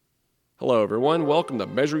Hello, everyone. Welcome to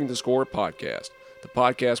Measuring the Score podcast, the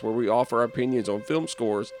podcast where we offer our opinions on film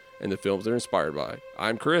scores and the films they're inspired by.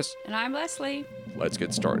 I'm Chris. And I'm Leslie. Let's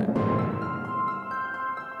get started.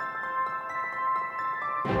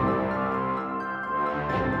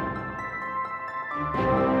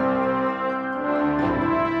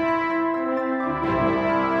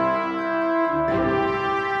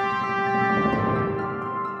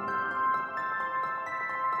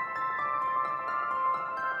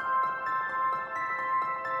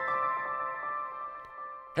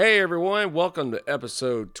 Hey everyone, welcome to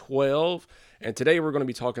episode 12, and today we're going to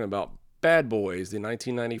be talking about Bad Boys, the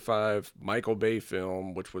 1995 Michael Bay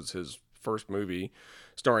film, which was his first movie,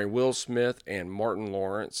 starring Will Smith and Martin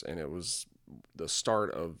Lawrence, and it was the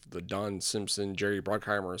start of the Don Simpson, Jerry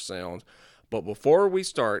Bruckheimer sound. But before we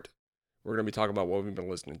start, we're going to be talking about what we've been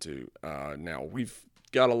listening to. Now, we've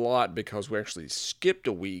got a lot because we actually skipped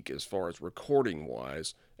a week as far as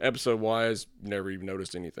recording-wise. Episode-wise, never even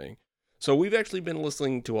noticed anything. So we've actually been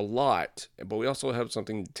listening to a lot, but we also have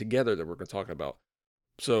something together that we're going to talk about.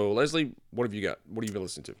 So Leslie, what have you got? What have you been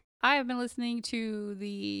listening to? I have been listening to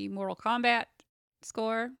the Mortal Kombat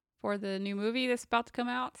score for the new movie that's about to come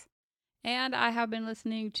out. And I have been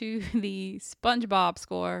listening to the SpongeBob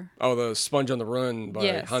score. Oh, the Sponge on the Run by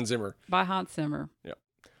Yes, Hans Zimmer. By Hans Zimmer. Yeah.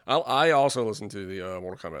 I also listened to the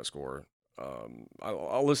Mortal Kombat score.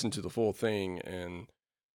 I'll listen to the full thing, and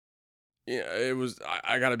yeah, it was,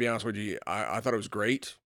 I got to be honest with you, I thought it was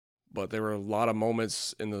great, but there were a lot of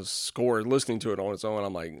moments in the score, listening to it on its own,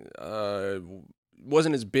 I'm like, it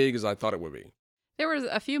wasn't as big as I thought it would be. There was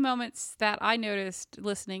a few moments that I noticed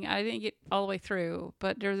listening. I didn't get all the way through,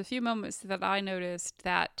 but there was a few moments that I noticed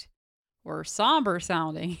that were somber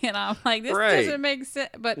sounding. And I'm like, this Right. doesn't make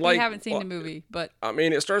sense. But Like, we haven't seen the movie. But I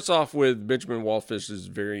mean, it starts off with Benjamin Wallfish's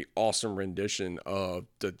very awesome rendition of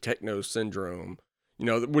the Techno Syndrome,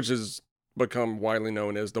 which has become widely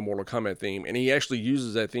known as the Mortal Kombat theme. And he actually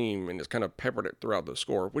uses that theme and it's kind of peppered it throughout the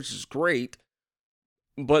score, which is great.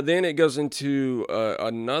 But then it goes into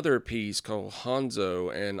another piece called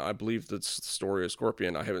Hanzo, and I believe that's the story of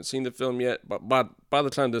Scorpion. I haven't seen the film yet, but by the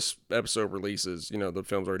time this episode releases, the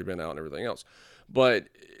film's already been out and everything else. But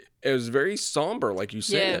it was very somber, like you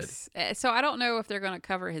said. yes. So I don't know if they're going to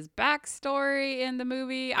cover his backstory in the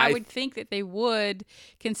movie. I would think that they would,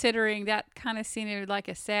 considering that kind of seemed like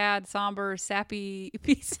a sad, somber, sappy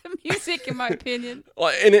piece of music, in my opinion.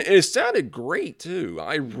 Well, and it sounded great too.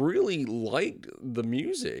 I really liked the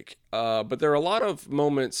music, but there are a lot of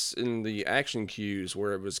moments in the action cues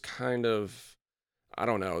where it was kind of, I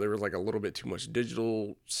don't know, there was like a little bit too much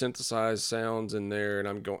digital synthesized sounds in there, and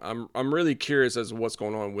I'm really curious as to what's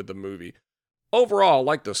going on with the movie. Overall, I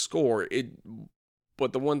like the score,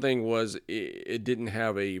 but the one thing was it didn't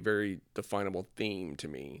have a very definable theme to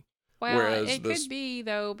me. Well, Whereas it could be,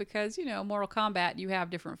 though, because, Mortal Kombat, you have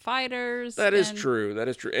different fighters. That is and true.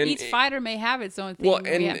 And each fighter may have its own theme. We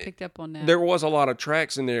haven't picked up on that. There was a lot of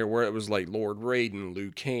tracks in there where it was like Lord Raiden, Liu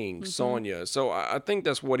Kang, Mhm. Sonya. So I think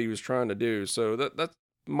that's what he was trying to do. So that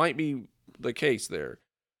might be the case there.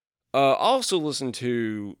 Also listen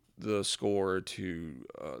to the score to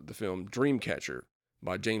the film Dreamcatcher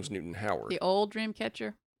by James Newton Howard. The old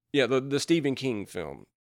Dreamcatcher? Yeah, the Stephen King film.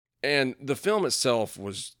 And the film itself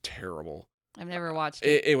was terrible. I've never watched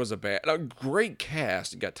it. It was a great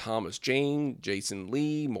cast. You got Thomas Jane, Jason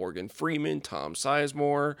Lee, Morgan Freeman, Tom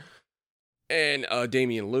Sizemore, and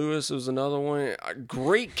Damian Lewis was another one. A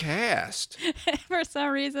great cast. For some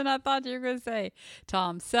reason, I thought you were going to say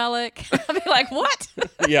Tom Selleck. I'd be like, what?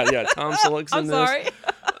 Yeah, Tom Selleck's in I'm this. sorry.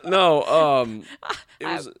 No, it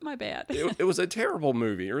was my bad. it was a terrible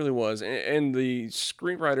movie. It really was. And the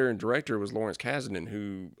screenwriter and director was Lawrence Kasdan,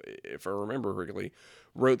 who, if I remember correctly,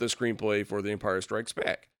 wrote the screenplay for The Empire Strikes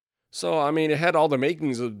Back. So, I mean, it had all the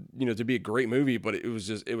makings of, to be a great movie, but it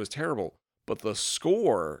was terrible. But the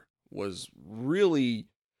score was really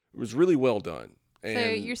well done. And So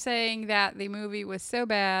you're saying that the movie was so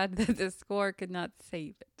bad that the score could not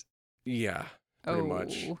save it? yeah, pretty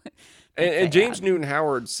much. That's And James sad. Newton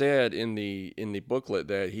Howard said in the booklet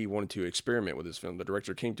that he wanted to experiment with this film. The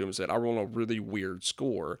director came to him and said, I want a really weird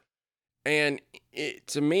score. And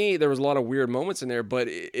to me, there was a lot of weird moments in there, but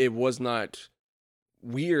it was not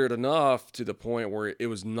weird enough to the point where it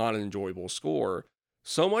was not an enjoyable score.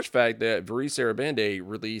 So much fact that Varese Sarabande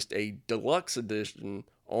released a deluxe edition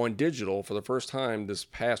on digital for the first time this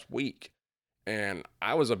past week. And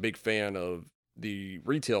I was a big fan of the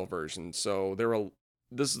retail version. So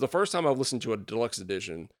this is the first time I've listened to a deluxe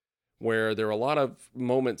edition where there are a lot of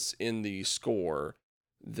moments in the score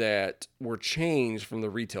that were changed from the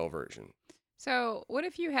retail version. So, what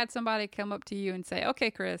if you had somebody come up to you and say,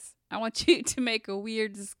 "Okay, Chris, I want you to make a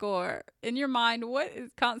weird score." In your mind,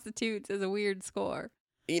 constitutes as a weird score?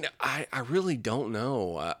 I really don't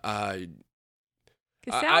know.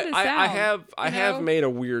 Because sound is sound. I have made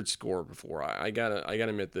a weird score before. I gotta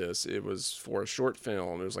admit this. It was for a short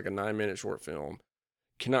film. It was like a 9-minute short film.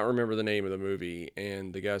 Cannot remember the name of the movie.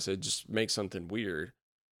 And the guy said, just make something weird.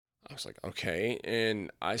 I was like, okay.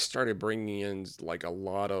 And I started bringing in like a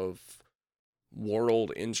lot of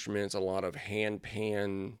world instruments, a lot of hand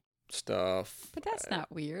pan stuff. But that's not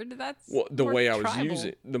weird. That's the way I was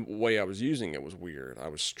tribal. the way I was using it was weird. I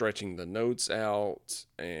was stretching the notes out,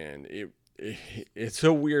 and it's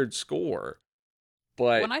a weird score.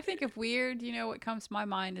 But when I think of weird, what comes to my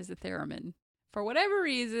mind is the theremin. For whatever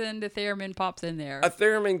reason, the theremin pops in there. A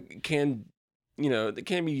theremin can, it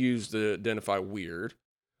can be used to identify weird.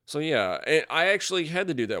 So yeah, and I actually had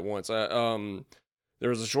to do that once. There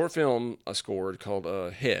was a short film I scored called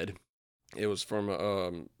Head. It was from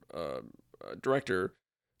a director,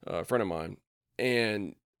 a friend of mine,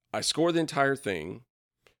 and I scored the entire thing,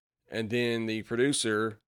 and then the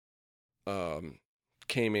producer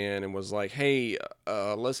came in and was like, "Hey,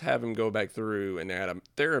 let's have him go back through and add a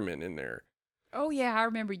theremin in there." Oh yeah, I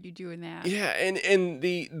remember you doing that. Yeah, and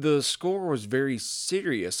the score was very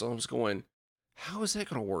serious. So I was going, how is that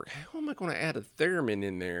going to work? How am I going to add a theremin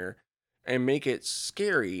in there and make it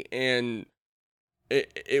scary? And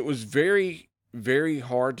it was very, very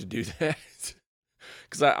hard to do that.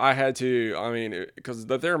 Because I had to, because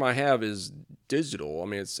the theremin I have is digital. I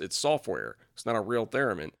mean, it's software. It's not a real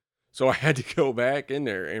theremin. So I had to go back in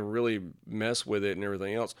there and really mess with it and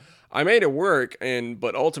everything else. I made it work,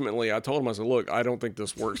 but ultimately I told him, I said, look, I don't think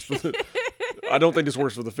this works for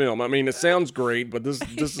the film. I mean, it sounds great, but this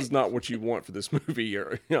is not what you want for this movie.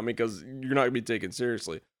 Because you're not going to be taken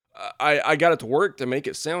seriously. I got it to work to make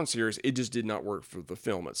it sound serious. It just did not work for the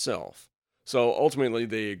film itself. So ultimately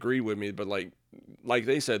they agreed with me, but like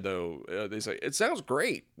they said though, they say it sounds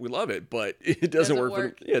great, we love it, but it doesn't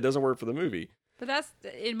work. It doesn't work for the movie. But that's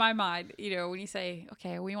in my mind, when you say,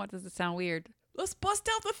 okay, we want this to sound weird, let's bust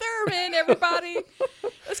out the theremin, everybody.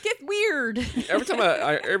 Let's get weird. Every time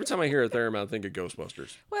I hear a theremin, I think of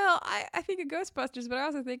Ghostbusters. Well, I think of Ghostbusters, but I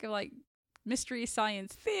also think of like Mystery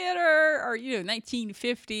Science Theater or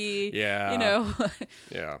 1950. Yeah.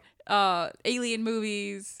 Yeah. Alien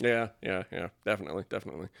movies. Yeah.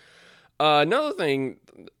 Definitely. Another thing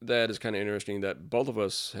that is kind of interesting that both of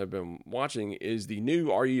us have been watching is the new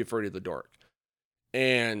Are You Afraid of the Dark?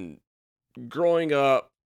 And growing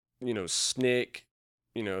up, Snick,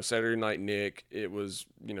 Saturday Night Nick, it was,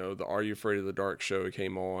 the Are You Afraid of the Dark show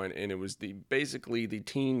came on, and it was basically the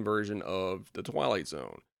teen version of The Twilight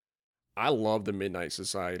Zone. I love the Midnight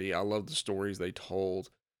Society. I love the stories they told.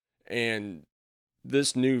 And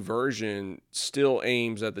this new version still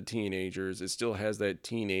aims at the teenagers. It still has that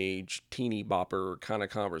teeny bopper kind of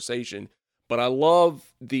conversation. But I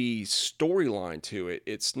love the storyline to it.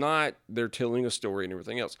 It's not they're telling a story and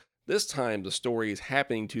everything else. This time, the story is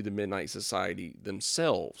happening to the Midnight Society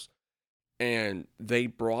themselves. And they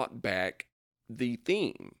brought back the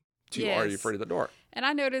theme to Are You Afraid of the Dark? And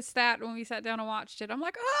I noticed that when we sat down and watched it. I'm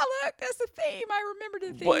like, oh, look, that's the theme. I remember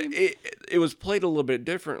the theme. But it was played a little bit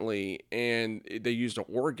differently, and they used an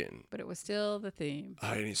organ. But it was still the theme.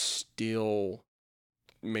 And it still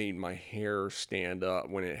made my hair stand up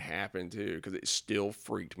when it happened, too, because it still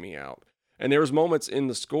freaked me out. And there was moments in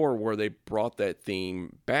the score where they brought that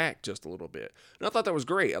theme back just a little bit. And I thought that was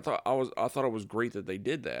great. I thought it was great that they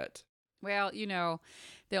did that. Well,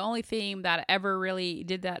 the only theme that ever really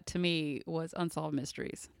did that to me was Unsolved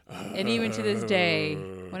Mysteries. And even to this day,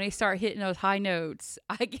 when they start hitting those high notes,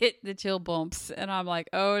 I get the chill bumps, and I'm like,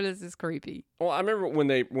 oh, this is creepy. Well, I remember when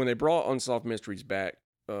they brought Unsolved Mysteries back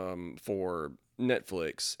for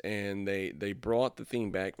Netflix, and they brought the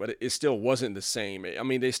theme back, but it still wasn't the same. I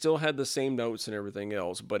mean, they still had the same notes and everything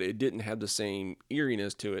else, but it didn't have the same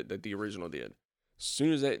eeriness to it that the original did. As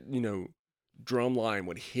soon as that, drum line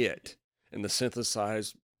would hit and the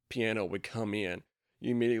synthesized piano would come in,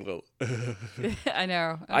 you immediately go, I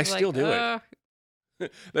know. I still do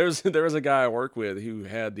it. There was a guy I work with who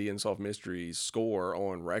had the Unsolved Mysteries score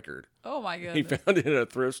on record. Oh my goodness. He found it at a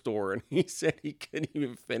thrift store, and he said he couldn't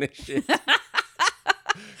even finish it.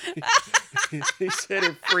 He said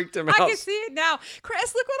it freaked him out. I can see it now.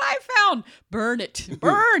 Chris, look what I found. Burn it.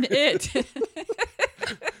 Burn it.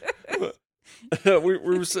 we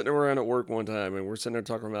were sitting around at work one time, and we're sitting there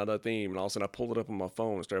talking about that theme, and all of a sudden I pulled it up on my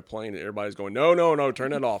phone and started playing it. Everybody's going, no,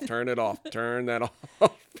 turn it off, turn it off, turn that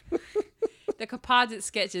off. The composite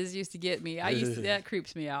sketches used to get me. That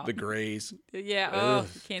creeps me out. The grays. Yeah. Oh,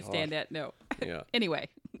 can't stand that. No. Yeah. Anyway.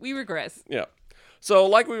 We regress. Yeah. So,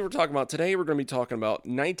 like we were talking about today, we're going to be talking about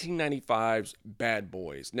 1995's Bad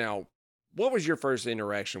Boys. Now, what was your first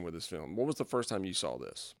interaction with this film? What was the first time you saw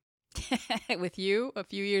this? With you a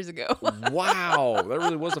few years ago. Wow, that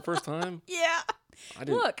really was the first time. Yeah. I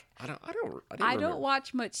didn't. Look, I don't I remember. don't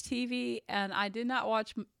watch much TV, and I did not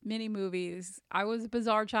watch many movies. I was a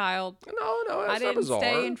bizarre child. No, I that's not didn't bizarre.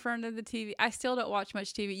 stay in front of the TV. I still don't watch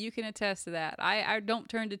much TV. You can attest to that. I don't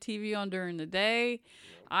turn the TV on during the day.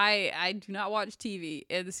 I do not watch TV.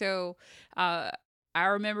 And so I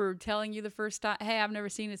remember telling you the first time, hey, I've never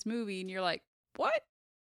seen this movie. And you're like, what?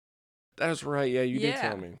 That's right. Yeah, you did Yeah.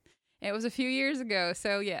 tell me. It was a few years ago.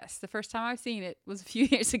 So, yes, the first time I've seen it was a few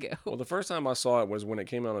years ago. Well, the first time I saw it was when it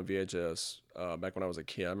came out on VHS back when I was a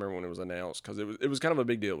kid. I remember when it was announced because it was kind of a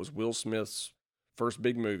big deal. It was Will Smith's first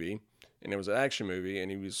big movie, and it was an action movie, and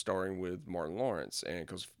he was starring with Martin Lawrence. And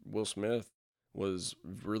because Will Smith was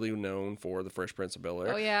really known for The Fresh Prince of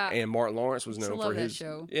Bel-Air. Oh, yeah. And Martin Lawrence was I used to known love for that his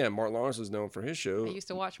show. Yeah, Martin Lawrence was known for his show. I used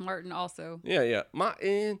to watch Martin also. Yeah.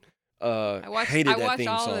 Martin. I hated that watched theme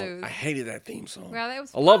all song. those. I hated that theme song. Well, that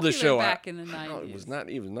was I love the popular show. back in the I know 90s.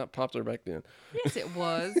 it was not popular back then. Yes, it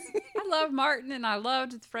was. I loved Martin and I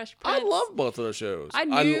loved The Fresh Prince. I love both of those shows. I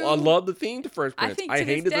knew- I love the theme to Fresh Prince. I think to this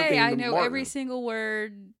hated the day theme I to know Martin. every single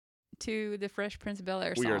word to the Fresh Prince of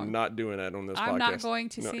Bel-Air song. We are not doing that on this podcast. I'm not going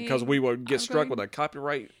to sing. because we would get I'm struck going- with a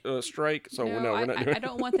copyright strike. So no, we're not doing I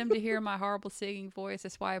don't want them to hear my horrible singing voice.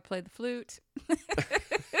 That's why I play the flute.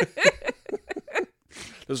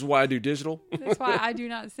 This is why I do digital. That's why I do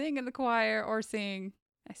not sing in the choir or sing.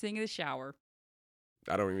 I sing in the shower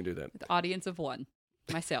I don't even do that. with an audience of one,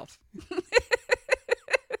 myself.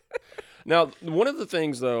 Now, one of the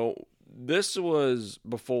things though, this was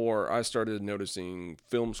before I started noticing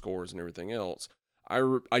film scores and everything else.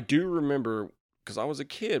 I do remember because I was a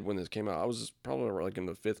kid when this came out. I was probably like in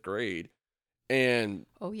the 5th grade, and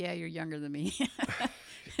Oh yeah, you're younger than me.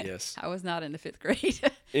 yes. I was not in the 5th grade.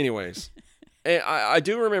 Anyways, and I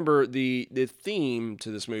do remember the theme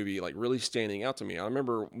to this movie like really standing out to me. I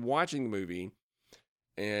remember watching the movie,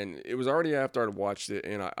 and it was already after I'd watched it,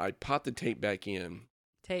 and I popped the tape back in.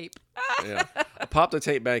 Tape. Yeah, I popped the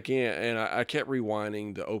tape back in, and I kept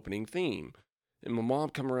rewinding the opening theme. And my mom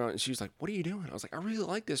come around, and she was like, "What are you doing?" I was like, "I really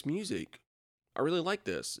like this music. I really like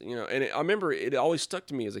this." And I remember it always stuck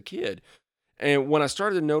to me as a kid. And when I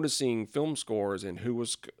started noticing film scores and who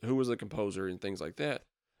was the composer and things like that,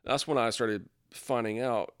 that's when I started finding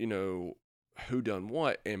out, who done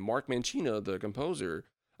what. And Mark Mancina, the composer,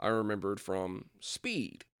 I remembered from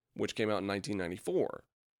Speed, which came out in 1994.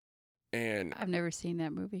 And I've never seen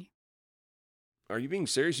that movie. are you being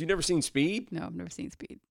serious? You've never seen Speed? No, I've never seen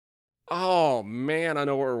Speed. Oh, man, I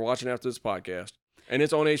know what we're watching after this podcast. And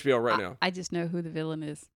it's on HBO right now. I just know who the villain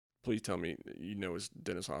is. Please tell me you know it's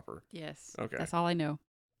Dennis Hopper. Yes. Okay. That's all I know.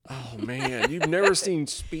 Oh, man, you've never seen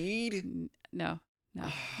Speed? No.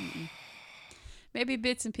 Mm-mm. Maybe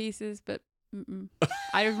bits and pieces, but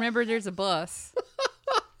I remember there's a bus.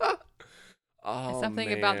 Oh,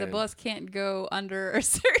 Something about the man. bus can't go under a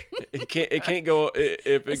certain It can't go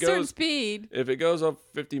if a it certain goes speed. if it goes up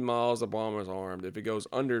 50 miles, the bomber is armed. If it goes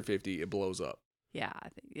under 50, it blows up. Yeah, I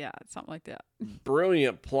think something like that.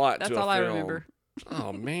 Brilliant plot That's to a all I film. remember.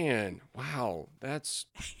 Oh man, wow,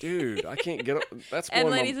 dude, I can't get up. That's And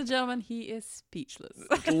one of ladies and gentlemen, he is speechless.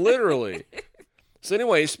 literally. So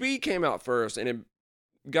anyway, Speed came out first, and it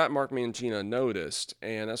got Mark Mancina noticed,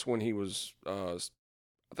 and that's when he was.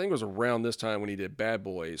 I think it was around this time when he did Bad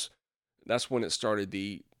Boys. That's when it started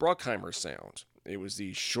the Bruckheimer sound. It was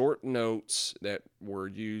the short notes that were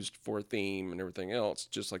used for a theme and everything else,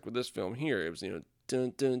 just like with this film here. It was dun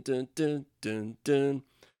dun dun dun dun dun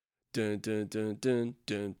dun dun dun dun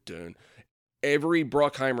dun dun. Every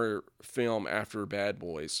Bruckheimer film after Bad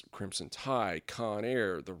Boys, Crimson Tide, Con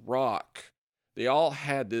Air, The Rock, they all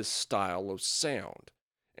had this style of sound.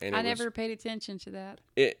 And I never paid attention to that.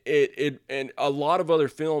 And a lot of other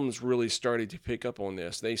films really started to pick up on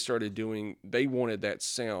this. They wanted that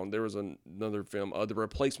sound. There was another film, The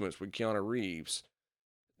Replacements with Keanu Reeves.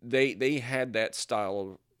 They had that style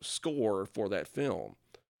of score for that film.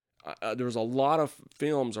 There was a lot of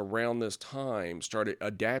films around this time started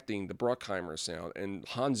adapting the Bruckheimer sound, and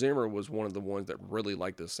Hans Zimmer was one of the ones that really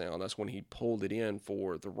liked this sound. That's when he pulled it in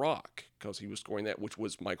for The Rock, because he was scoring that, which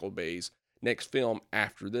was Michael Bay's next film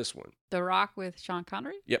after this one. The Rock with Sean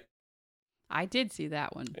Connery? Yep. I did see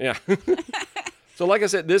that one. Yeah. So like I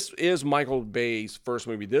said, this is Michael Bay's first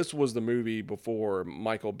movie. This was the movie before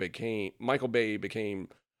Michael Bay became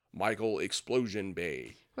Michael Explosion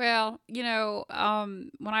Bay. Well,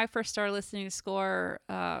 when I first started listening to score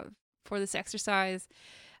for this exercise,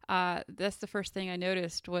 that's the first thing I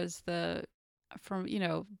noticed was the from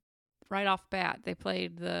right off bat, they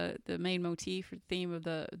played the main motif or theme of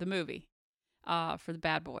the movie for the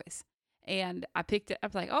Bad Boys. And I picked it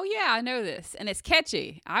up like, oh yeah, I know this. And it's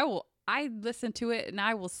catchy. I listen to it and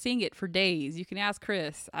I will sing it for days. You can ask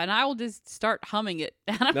Chris. And I will just start humming it.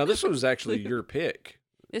 Now, this was actually your pick.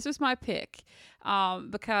 This was my pick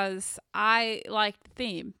because I liked the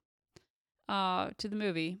theme to the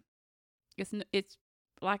movie. It's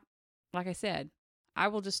like I said, I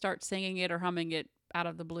will just start singing it or humming it out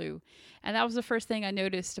of the blue. And that was the first thing I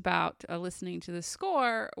noticed about listening to the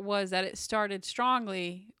score, was that it started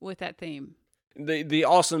strongly with that theme. The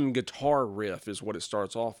awesome guitar riff is what it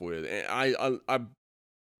starts off with. And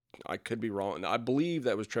I could be wrong. I believe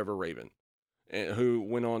that was Trevor Rabin, who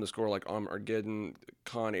went on to score like Armageddon,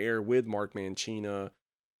 Con Air with Mark Mancina.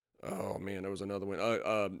 Oh man, there was another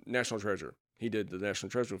one. National Treasure. He did the National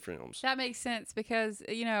Treasure films. That makes sense because,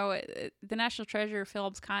 the National Treasure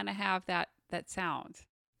films kind of have that sound.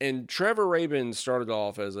 And Trevor Rabin started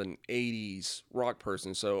off as an 80s rock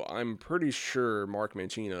person, so I'm pretty sure Mark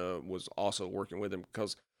Mancina was also working with him,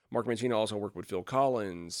 because Mark Mancina also worked with Phil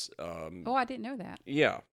Collins. I didn't know that.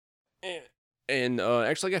 Yeah. And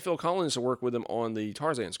actually got Phil Collins to work with him on the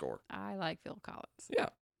Tarzan score. I like Phil Collins. Yeah.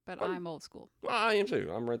 But I'm old school. I am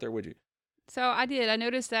too. I'm right there with you. So I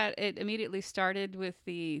noticed that it immediately started with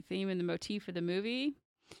the theme and the motif of the movie.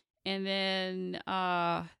 And then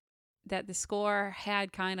that the score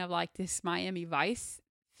had kind of like this Miami Vice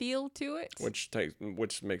feel to it.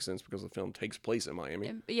 Which makes sense because the film takes place in Miami.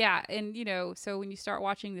 And so when you start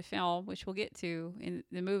watching the film, which we'll get to in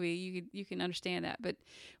the movie, you can understand that. But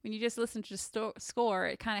when you just listen to the score,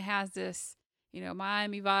 it kind of has this,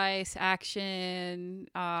 Miami Vice action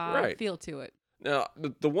feel to it. Now,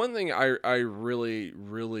 the one thing I really,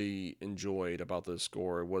 really enjoyed about the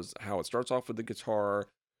score was how it starts off with the guitar,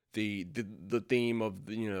 the theme of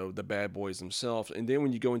the Bad Boys themselves, and then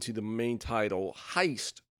when you go into the main title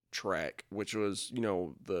Heist track, which was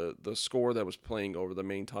the score that was playing over the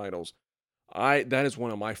main titles, that is one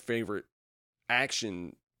of my favorite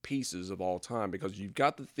action pieces of all time, because you've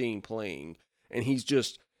got the theme playing and he's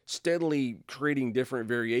just steadily creating different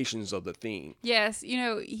variations of the theme. Yes,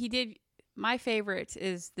 he did. My favorite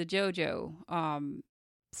is the JoJo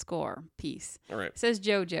score piece. All right. It says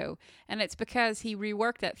JoJo, and it's because he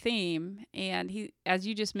reworked that theme, and he, as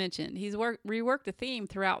you just mentioned, he's reworked the theme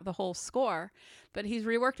throughout the whole score, but he's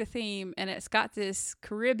reworked the theme, and it's got this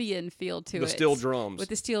Caribbean feel to it. The steel drums. With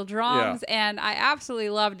the steel drums, yeah. And I absolutely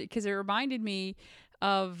loved it because it reminded me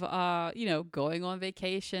of, going on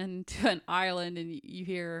vacation to an island, and you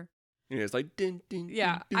hear... Yeah, it's like din, din,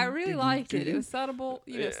 yeah, din, I really din, liked din, it. din. It was subtle.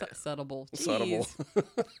 Subtle. Subtle.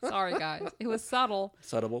 Sorry, guys. It was subtle.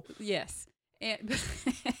 Subtle. Yes,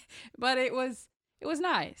 but it was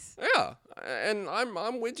nice. Yeah, and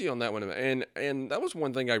I'm with you on that one. And that was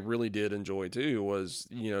one thing I really did enjoy too, was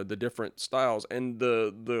the different styles and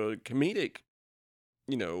the comedic,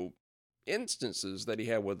 instances that he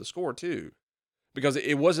had with the score too, because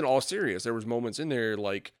it wasn't all serious. There was moments in there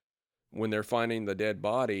like when they're finding the dead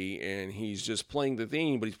body and he's just playing the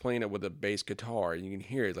theme, but he's playing it with a bass guitar. And you can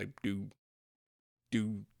hear it like do,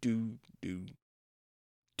 do, do, do,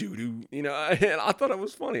 do, do. And I thought it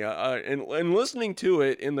was funny. And listening to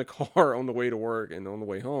it in the car on the way to work and on the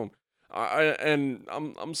way home,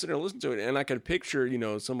 I'm sitting there listening to it, and I could picture,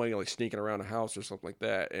 somebody like sneaking around a house or something like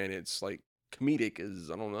that. And it's like comedic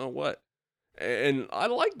as I don't know what. And I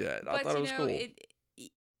liked that. I thought it was cool.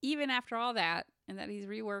 Even after all that, and that he's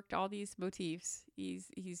reworked all these motifs, he's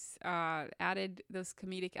added those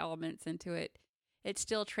comedic elements into it, it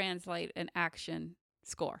still translates an action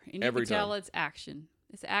score. And you can tell it's action.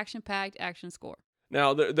 It's an action-packed action score.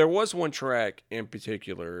 Now, there was one track in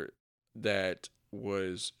particular that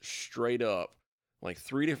was straight up like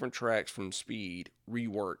 3 different tracks from Speed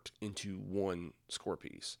reworked into one score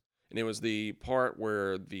piece. And it was the part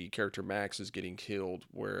where the character Max is getting killed,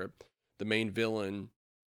 where the main villain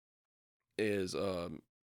is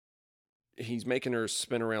he's making her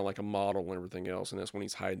spin around like a model and everything else, and that's when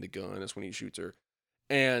he's hiding the gun. That's when he shoots her.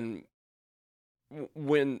 And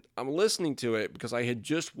when I'm listening to it, because I had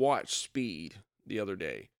just watched Speed the other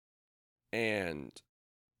day, and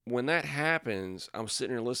when that happens, I'm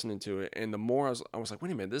sitting there listening to it, and the more I was like,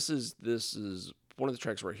 wait a minute, this is one of the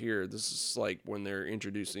tracks right here. This is like when they're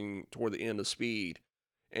introducing toward the end of Speed,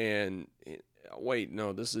 and wait,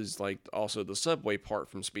 no, this is like also the subway part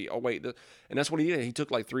from Speed. Oh, wait. And that's what he did. He took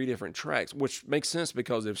like 3 different tracks, which makes sense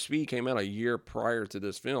because if Speed came out a year prior to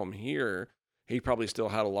this film here, he probably still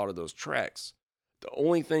had a lot of those tracks. The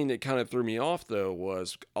only thing that kind of threw me off, though,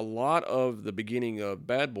 was a lot of the beginning of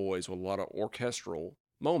Bad Boys with a lot of orchestral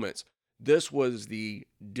moments. This was the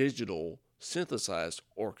digital synthesized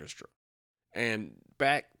orchestra. And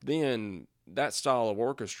back then, that style of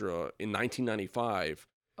orchestra in 1995,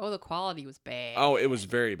 Oh, the quality was bad. oh, it was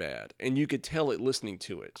very bad. And you could tell it listening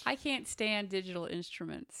to it. I can't stand digital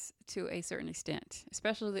instruments to a certain extent,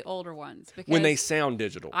 especially the older ones. Because When they sound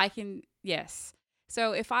digital. Yes.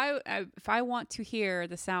 So if I want to hear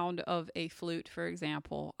the sound of a flute, for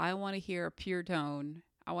example, I want to hear a pure tone.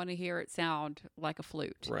 I want to hear it sound like a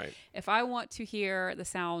flute. Right. If I want to hear the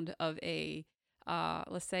sound of a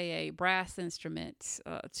let's say a brass instrument,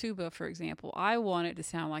 tuba, for example, I want it to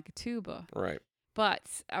sound like a tuba. Right. But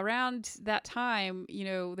around that time,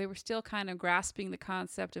 they were still kind of grasping the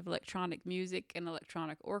concept of electronic music and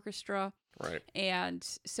electronic orchestra. Right. And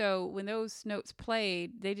so when those notes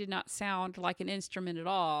played, they did not sound like an instrument at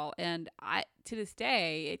all. And to this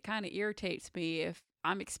day, it kind of irritates me if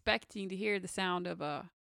I'm expecting to hear the sound of a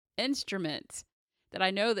instrument that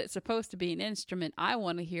I know that's supposed to be an instrument. I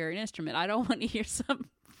want to hear an instrument. I don't want to hear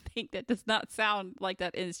something that does not sound like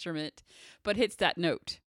that instrument, but hits that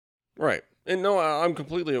note. Right. And no, I'm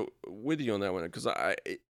completely with you on that one, because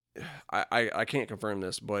I can't confirm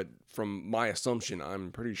this, but from my assumption,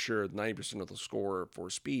 I'm pretty sure 90% of the score for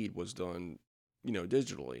Speed was done,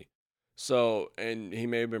 digitally. So, and he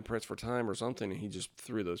may have been pressed for time or something, and he just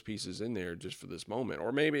threw those pieces in there just for this moment.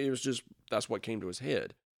 Or maybe it was just, that's what came to his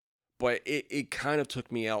head. But it kind of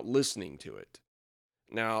took me out listening to it.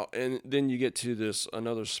 Now, and then you get to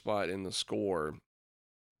another spot in the score.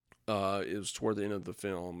 It was toward the end of the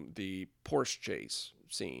film, the Porsche chase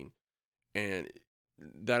scene. And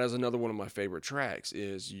that is another one of my favorite tracks,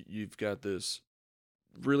 is you've got this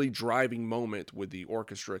really driving moment with the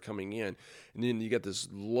orchestra coming in. And then you get this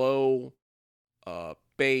low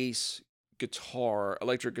bass guitar,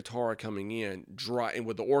 electric guitar coming in, and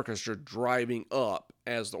with the orchestra driving up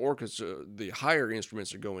as the higher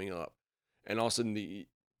instruments are going up. And all of a sudden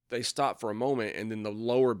they stop for a moment, and then the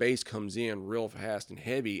lower bass comes in real fast and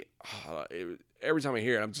heavy. Every time I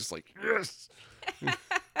hear it, I'm just like, yes.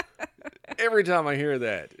 Every time I hear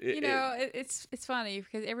that, it's funny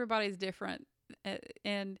because everybody's different,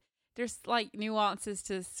 and there's like nuances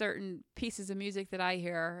to certain pieces of music that I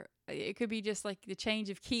hear. It could be just like the change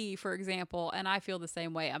of key, for example, and I feel the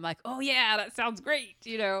same way. I'm like, oh yeah, that sounds great,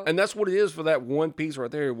 And that's what it is for that one piece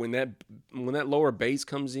right there. When that lower bass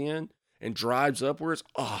comes in and drives upwards,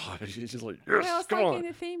 it's just like, yes, well, it's come like on. in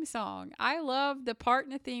the theme song. I love the part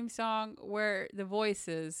in the theme song where the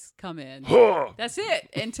voices come in. That's it.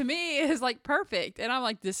 And to me, it's like perfect. And I'm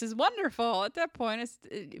like, this is wonderful. At that point,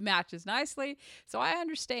 it matches nicely. So I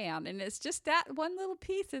understand. And it's just that one little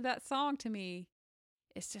piece of that song to me.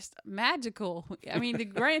 It's just magical. I mean,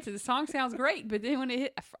 granted, the song sounds great, but then when it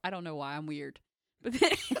hit, I don't know why I'm weird. But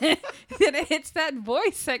then it hits that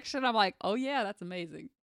voice section. I'm like, oh yeah, that's amazing.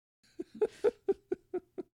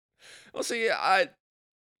 Well, see,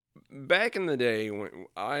 back in the day when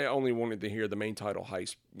I only wanted to hear the main title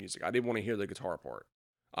heist music, I didn't want to hear the guitar part.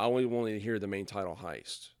 I only wanted to hear the main title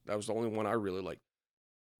heist. That was the only one I really liked.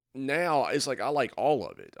 Now it's like I like all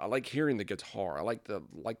of it. I like hearing the guitar. I like the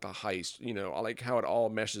heist. I like how it all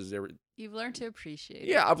meshes. You've learned to appreciate.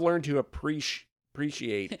 Yeah, I've learned to appreciate.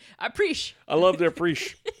 I love to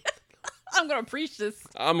appreciate. I'm gonna preach this.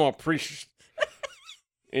 I'm gonna preach.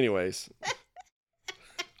 Anyways,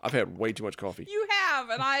 I've had way too much coffee. You have,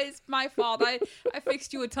 and it's my fault. I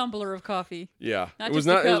fixed you a tumbler of coffee. Yeah, it was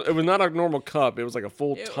not a normal cup. It was like a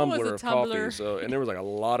full tumbler of coffee. So, and there was like a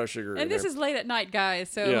lot of sugar. And this is late at night, guys.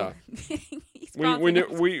 So yeah,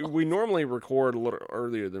 we normally record a little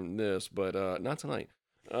earlier than this, but not tonight.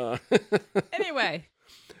 Anyway,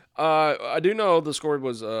 I do know the score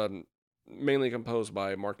was mainly composed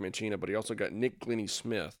by Mark Mancina, but he also got Nick Glennie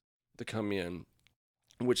Smith to come in,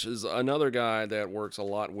 which is another guy that works a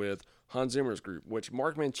lot with Hans Zimmer's group, which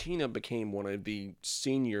Mark Mancina became one of the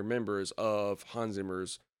senior members of Hans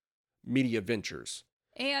Zimmer's media ventures.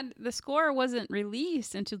 And the score wasn't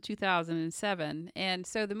released until 2007. And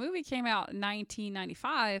so the movie came out in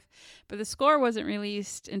 1995, but the score wasn't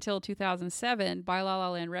released until 2007 by La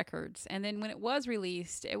La Land Records. And then when it was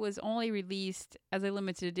released, it was only released as a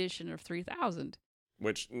limited edition of 3,000.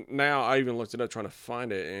 Which now I even looked it up trying to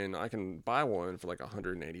find it, and I can buy one for like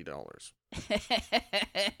 $180.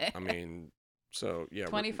 I mean, so yeah,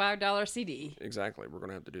 $25 CD. Exactly, we're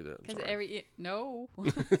gonna have to do that. Because no,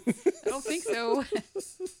 I don't think so.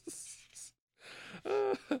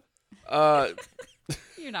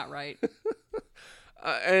 You're not right.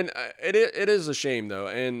 And it is a shame though,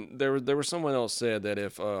 and there was someone else said that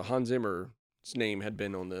if Hans Zimmer's name had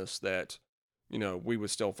been on this, that we would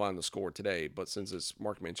still find the score today. But since it's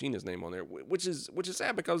Mark Mancina's name on there, which is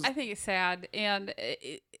sad because I think it's sad, and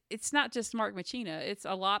it's not just Mark Mancina. It's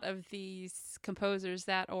a lot of these composers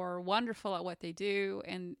that are wonderful at what they do,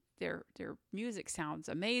 and their music sounds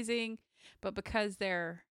amazing, but because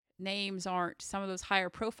their names aren't some of those higher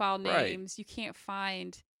profile names, you can't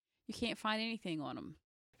find anything on them.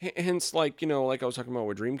 Hence, like I was talking about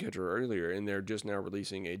with Dreamcatcher earlier, and they're just now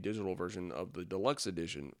releasing a digital version of the deluxe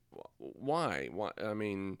edition. Why? I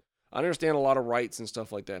mean, I understand a lot of rights and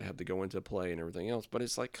stuff like that have to go into play and everything else, but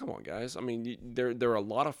it's like, come on, guys. I mean, there are a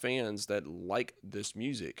lot of fans that like this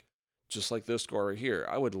music, just like this score right here.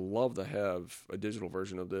 I would love to have a digital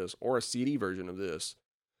version of this or a CD version of this,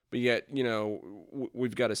 but yet,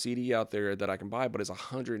 we've got a CD out there that I can buy, but it's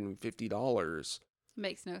 $150.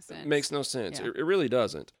 Makes no sense. It makes no sense. Yeah. It really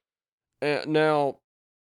doesn't. Now,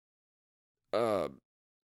 the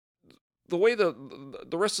way the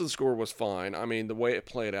rest of the score was fine. I mean, the way it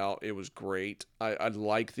played out, it was great. I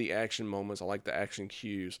like the action moments. I like the action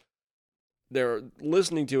cues.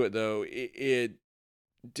 Listening to it, though, it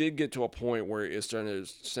did get to a point where it started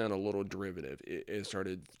to sound a little derivative. It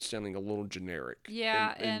started sounding a little generic.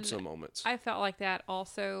 Yeah, in some moments. I felt like that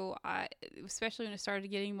also, especially when it started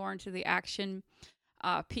getting more into the action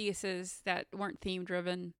pieces that weren't theme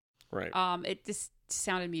driven. Right. It just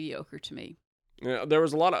sounded mediocre to me. Yeah, there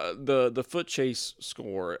was a lot of the foot chase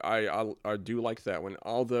score. I do like that one,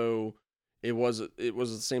 although it was the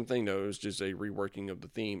same thing though. It was just a reworking of the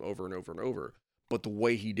theme over and over and over. But the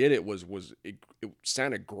way he did it it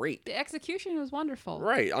sounded great. The execution was wonderful.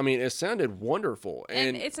 Right. I mean, it sounded wonderful,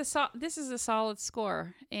 and this is a solid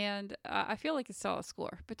score, and I feel like it's a solid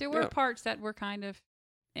score. But there were parts that were kind of,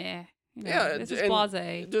 this is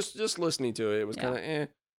blasé. Just listening to it was kind of.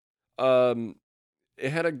 It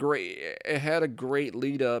had a great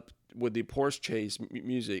lead up with the Porsche chase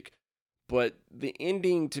music, but the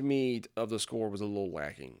ending to me of the score was a little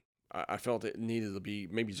lacking. I felt it needed to be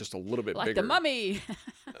maybe just a little bit like bigger. The Mummy.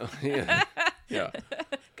 Yeah.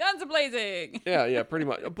 Guns a-blazing. Yeah, pretty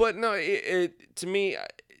much. But no, it to me,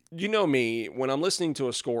 me, when I'm listening to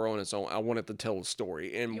a score on its own, I want it to tell a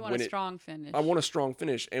story. And you want a strong finish. I want a strong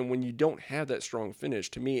finish. And when you don't have that strong finish,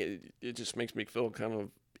 to me, it just makes me feel kind of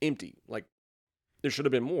empty. Like there should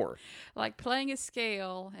have been more. Like playing a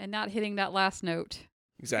scale and not hitting that last note.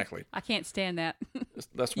 Exactly. I can't stand that.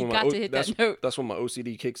 That's when to hit that note. That's when my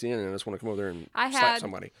OCD kicks in, and I just want to come over there and slap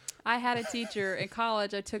somebody. I had a teacher in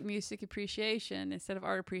college. I took music appreciation instead of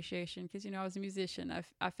art appreciation because I was a musician.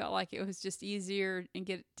 I felt like it was just easier and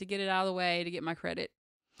to get it out of the way to get my credit.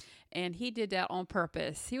 And he did that on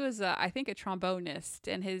purpose. He was, I think, a trombonist,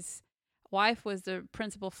 and his wife was the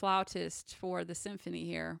principal flautist for the symphony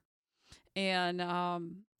here.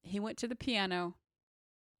 And he went to the piano.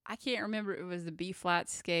 I can't remember if it was the B flat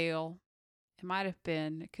scale. It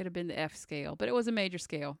could have been the F scale, but it was a major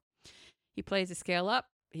scale. He plays the scale up,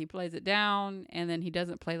 he plays it down, and then he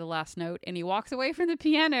doesn't play the last note, and he walks away from the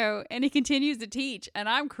piano and he continues to teach. And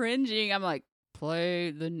I'm cringing. I'm like,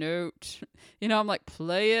 play the note. I'm like,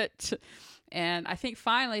 play it. And I think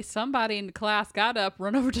finally somebody in the class got up,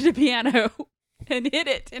 run over to the piano and hit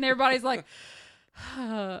it. And everybody's like,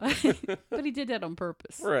 but he did that on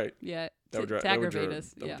purpose. Right. Yeah. To aggravate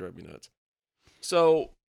us. That would drive me nuts.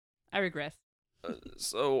 So I regress.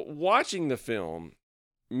 So watching the film,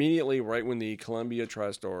 immediately right when the Columbia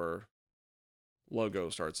TriStar logo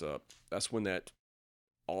starts up, that's when that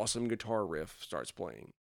awesome guitar riff starts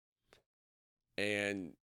playing.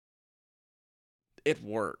 And it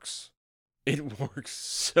works. It works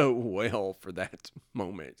so well for that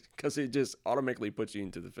moment because it just automatically puts you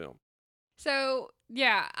into the film. So,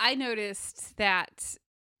 yeah, I noticed that,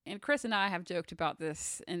 and Chris and I have joked about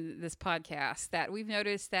this in this podcast, that we've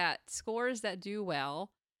noticed that scores that do well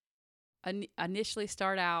initially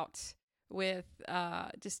start out with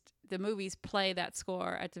just the movies play that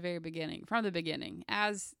score at the very beginning, from the beginning,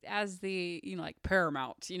 as the, like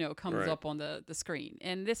Paramount, comes up on the screen.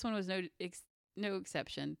 And this one was no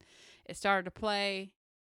exception. It started to play.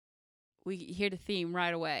 We hear the theme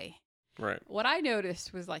right away. Right. What I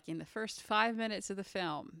noticed was like in the first 5 minutes of the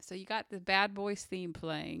film, so you got the Bad Boys theme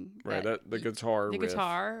playing. Right, the guitar riff. The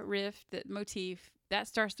guitar riff, the motif, that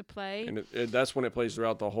starts to play. And that's when it plays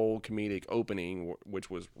throughout the whole comedic opening, which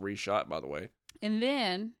was reshot, by the way. And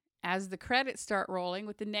then, as the credits start rolling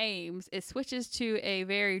with the names, it switches to a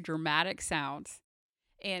very dramatic sound.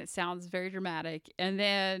 And it sounds very dramatic. And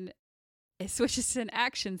then it switches to an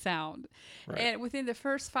action sound. Right. And within the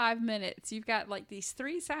first 5 minutes, you've got like these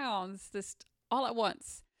three sounds just all at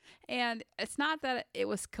once. And it's not that it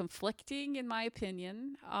was conflicting, in my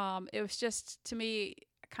opinion. It was just, to me,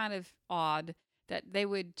 kind of odd that they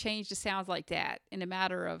would change the sounds like that in a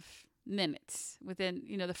matter of minutes within,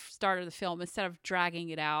 the start of the film, instead of dragging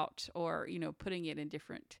it out or, putting it in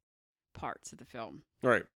different parts of the film.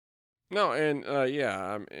 Right. No, and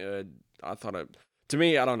I thought it, to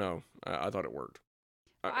me, I don't know. I thought it worked.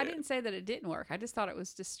 I didn't say that it didn't work. I just thought it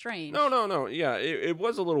was just strange. No. Yeah, it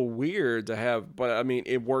was a little weird to have, but I mean,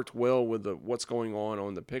 it worked well with what's going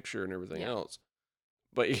on the picture and everything else.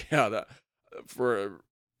 But yeah, for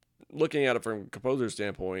looking at it from a composer's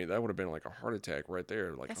standpoint, that would have been like a heart attack right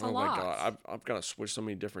there. Like, That's oh a my lot. God, I've got to switch so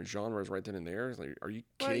many different genres right then and there. Like, are you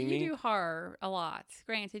kidding me? You do horror a lot.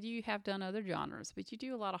 Granted, you have done other genres, but you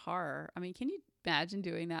do a lot of horror. I mean, can you imagine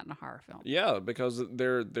doing that in a horror film? Yeah, because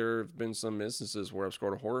there have been some instances where I've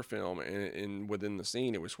scored a horror film, and within the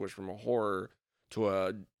scene, it would switch from a horror to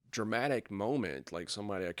a dramatic moment, like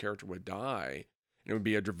a character would die. And it would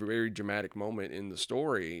be a very dramatic moment in the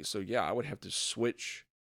story. So yeah, I would have to switch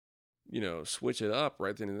it up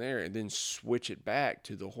right then and there, and then switch it back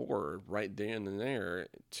to the horror right then and there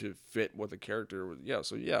to fit what the character was. Yeah,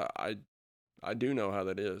 so yeah, I do know how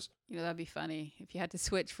that is. That'd be funny if you had to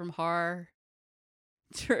switch from horror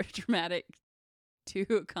to dramatic to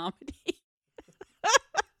a comedy.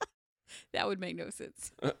 That would make no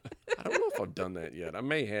sense. I don't know if I've done that yet. I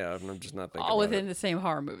may have, and I'm just not thinking all about within it. the same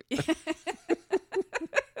horror movie.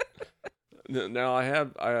 Now I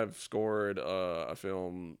have scored a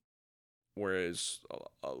film where it's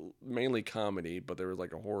mainly comedy, but there was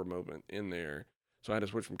like a horror moment in there, so I had to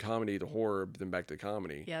switch from comedy to horror, then back to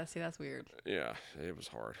comedy. Yeah, see, that's weird. Yeah, it was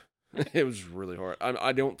hard. It was really hard.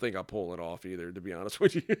 I don't think I pull it off either, to be honest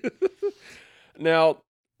with you. Now,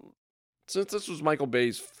 since this was Michael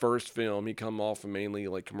Bay's first film, he come off of mainly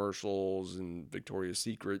like commercials and Victoria's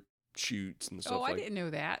Secret shoots and stuff. I didn't know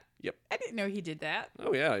that. Yep. I didn't know he did that.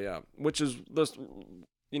 Oh yeah. Which is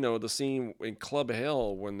the scene in Club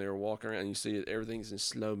Hell when they're walking around and you see everything's in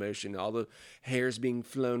slow motion, all the hair's being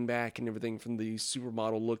flown back and everything from the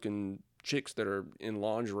supermodel looking chicks that are in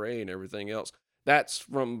lingerie and everything else. That's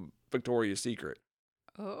from Victoria's Secret.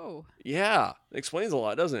 Oh. Yeah. Explains a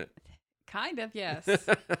lot, doesn't it? Kind of, yes.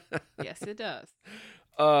 Yes, it does.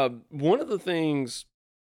 One of the things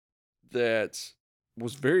that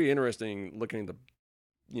was very interesting looking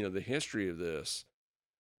at the history of this,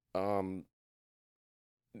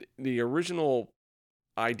 the original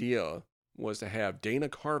idea was to have Dana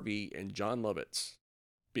Carvey and John Lovitz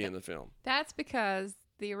be in the film. That's because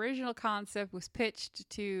the original concept was pitched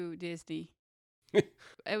to Disney.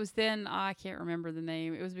 It was then, I can't remember the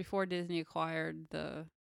name. It was before Disney acquired the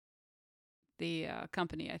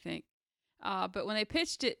company, I think. But when they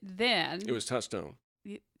pitched it then... It was Touchstone.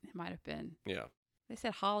 It might have been. Yeah. They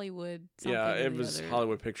said Hollywood something. Yeah, it was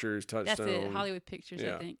Hollywood Pictures, Touchstone. That's it, Hollywood Pictures,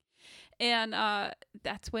 I think. And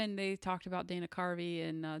that's when they talked about Dana Carvey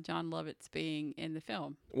and John Lovitz being in the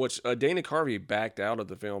film. Which Dana Carvey backed out of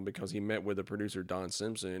the film because he met with the producer Don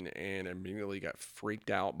Simpson and immediately got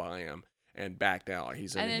freaked out by him and backed out. And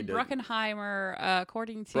then Bruckheimer,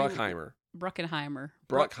 according to... Bruckheimer.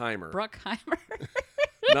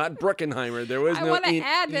 Not Bruckenheimer. There was no I want to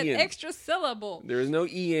add that Ian. extra syllable. There is no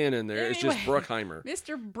E-N in there. Anyway, it's just Bruckheimer.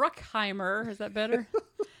 Mr. Bruckheimer. Is that better?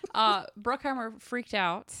 Bruckheimer freaked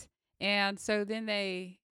out. And so then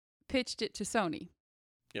they pitched it to Sony.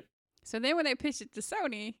 Yep. So then when they pitched it to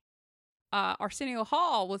Sony, Arsenio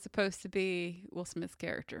Hall was supposed to be Will Smith's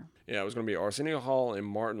character. Yeah, it was going to be Arsenio Hall and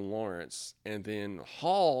Martin Lawrence. And then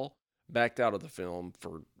Hall backed out of the film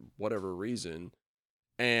for whatever reason.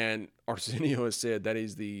 And Arsenio has said that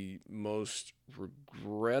is the most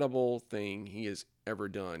regrettable thing he has ever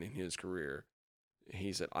done in his career.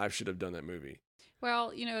 He said, I should have done that movie.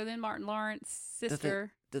 Well, then Martin Lawrence's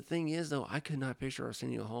sister. The thing is, though, I could not picture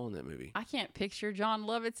Arsenio Hall in that movie. I can't picture John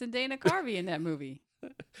Lovitz and Dana Carvey in that movie.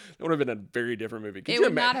 It would have been a very different movie. It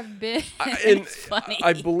would not have been. It's funny.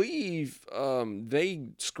 I believe they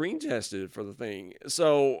screen tested for the thing.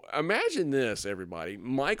 So imagine this, everybody.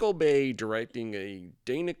 Michael Bay directing a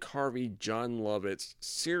Dana Carvey, John Lovitz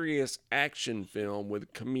serious action film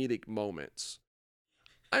with comedic moments.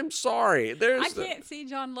 I'm sorry. I can't see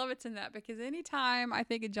John Lovitz in that because anytime I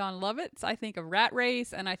think of John Lovitz, I think of Rat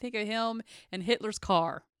Race and I think of him and Hitler's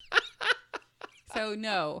car. So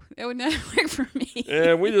no, it would not work for me.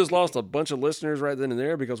 And we just lost a bunch of listeners right then and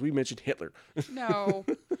there because we mentioned Hitler. No,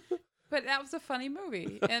 but that was a funny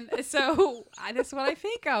movie. And so that's what I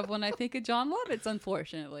think of when I think of John Lovitz,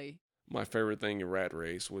 unfortunately. My favorite thing in Rat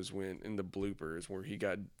Race was when in the bloopers where he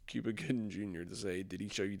got Cuba Gooding Jr. to say, did he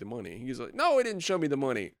show you the money? He's like, no, he didn't show me the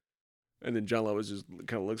money. And then John Lovitz just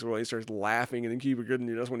kind of looks away, he starts laughing, and then Cuba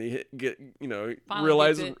Gooding, that's when he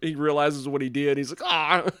realizes what he did. He's like,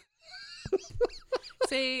 ah.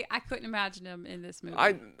 See, I couldn't imagine him in this movie.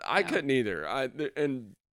 I couldn't either. I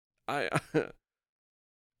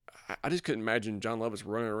I just couldn't imagine John Lovitz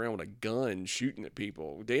running around with a gun shooting at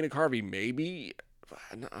people. Dana Carvey, maybe.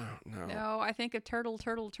 No. No, I think of turtle.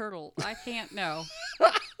 I can't. No,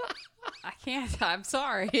 I can't. I'm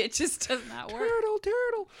sorry. It just does not work.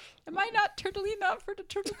 Turtle. Am I not turtly enough for the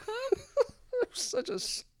Turtle Club? Such a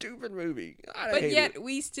stupid movie. But yet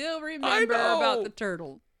we still remember about the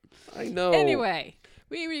turtle. I know. Anyway,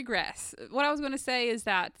 we regress. What I was going to say is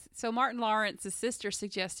that Martin Lawrence's sister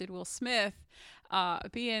suggested Will Smith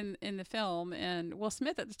be in the film, and Will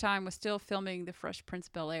Smith at the time was still filming The Fresh Prince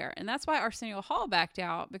of Bel-Air, and that's why Arsenio Hall backed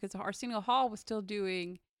out, because Arsenio Hall was still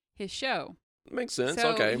doing his show. Makes sense. So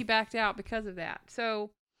okay. he backed out because of that.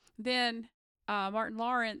 So then Martin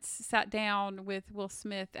Lawrence sat down with Will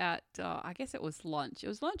Smith at I guess it was lunch. It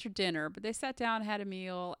was lunch or dinner, but they sat down, had a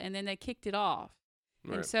meal, and then they kicked it off.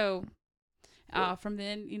 Right. And so from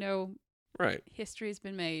then, right, history has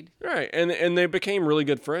been made. Right, and they became really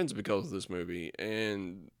good friends because of this movie.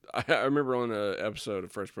 And I remember on an episode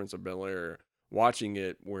of Fresh Prince of Bel-Air watching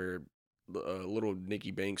it where little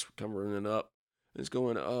Nikki Banks would come running up. It's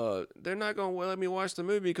going, they're not going to let me watch the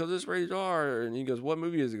movie because it's rated R. And he goes, what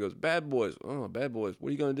movie is it? He goes, Bad Boys. Oh, Bad Boys. What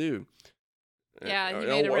are you going to do? Yeah, he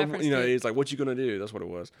made a reference to he's like, what you going to do? That's what it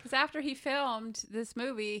was. Because after he filmed this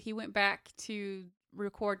movie, he went back to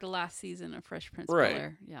record the last season of Fresh Prince of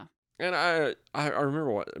Bel-Air. Yeah. And I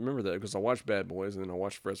remember that because I watched Bad Boys and then I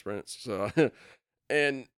watched Fresh Prince. So,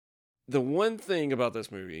 and the one thing about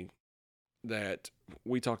this movie that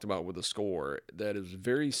we talked about with the score that is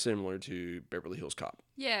very similar to Beverly Hills Cop.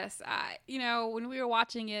 Yes, when we were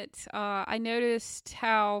watching it, I noticed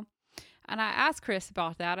how, and I asked Chris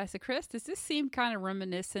about that. I said, Chris, does this seem kind of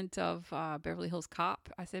reminiscent of Beverly Hills Cop?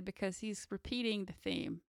 I said, because he's repeating the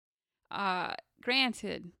theme.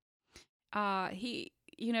 Granted, Mark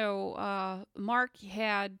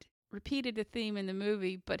had repeated the theme in the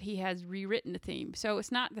movie, but he has rewritten the theme. So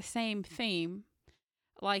it's not the same theme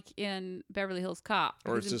like in Beverly Hills Cop.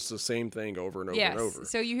 Or it's just the same thing over and over and over.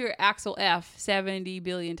 So you hear Axel F 70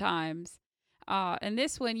 billion times. And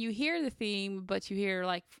this one, you hear the theme, but you hear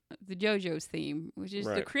like the JoJo's theme, which is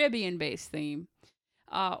the Caribbean-based theme.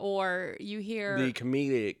 Or you hear the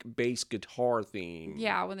comedic bass guitar theme.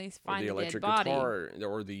 Yeah, when they find the electric dead body. Guitar,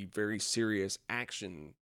 or the very serious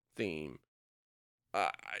action theme.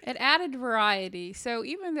 It added variety. So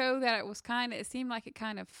even though that it seemed like it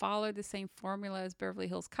kind of followed the same formula as Beverly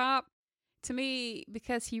Hills Cop, to me,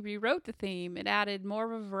 because he rewrote the theme, it added more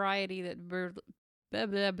of a variety that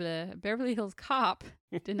Beverly Hills Cop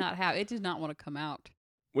did not have. It did not want to come out.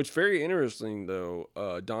 Which very interesting, though.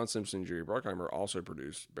 Don Simpson and Jerry Bruckheimer also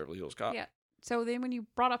produced Beverly Hills Cop. Yeah. So then when you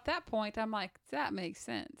brought up that point, I'm like, that makes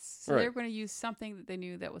sense. So they're going to use something that they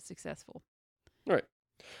knew that was successful. Right.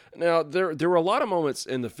 Now, there were a lot of moments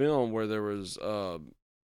in the film where there was,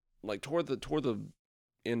 like toward the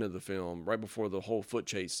end of the film, right before the whole foot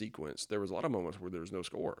chase sequence, there was a lot of moments where there was no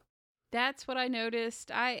score. That's what I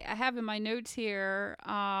noticed. I have in my notes here,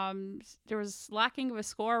 there was lacking of a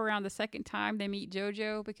score around the second time they meet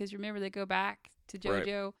JoJo, because remember they go back to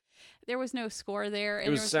JoJo. Right. There was no score there. And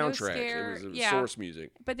it was there was soundtrack. No it was source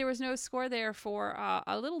music. But there was no score there for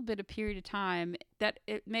a little bit of period of time that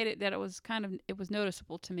it made it that it was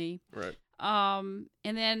noticeable to me. Right. And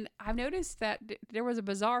then I've noticed that there was a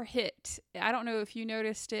bizarre hit. I don't know if you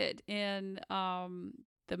noticed it in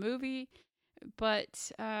the movie,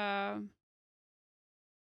 but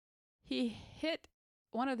he hit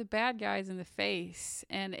one of the bad guys in the face,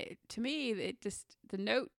 and to me, the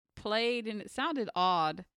note played and it sounded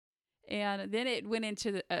odd, and then it went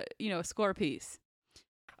into the a score piece.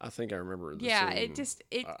 I think I remember. It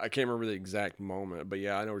I can't remember the exact moment, but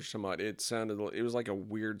yeah, I know what you're talking about. It was like a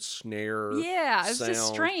weird snare. Yeah, it was just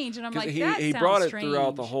strange, and I'm like, he brought it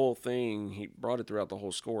throughout the whole thing. He brought it throughout the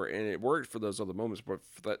whole score, and it worked for those other moments. But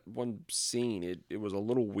for that one scene, it was a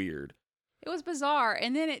little weird. It was bizarre,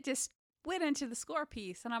 and then it just went into the score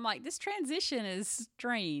piece, and I'm like, this transition is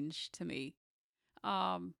strange to me.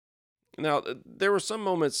 Now, there were some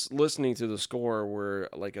moments listening to the score where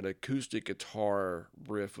like an acoustic guitar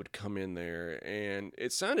riff would come in there, and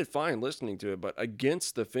it sounded fine listening to it, but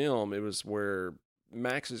against the film, it was where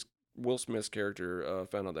Will Smith's character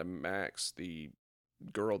found out that Max, the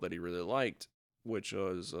girl that he really liked, which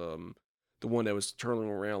was the one that was turning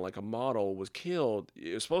around like a model, was killed.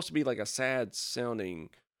 It was supposed to be like a sad sounding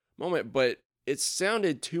moment, but it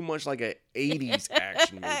sounded too much like an 80s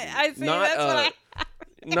action movie. I see, that's what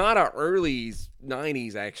not a early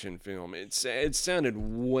 90s action film. It sounded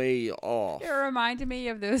way off. It reminded me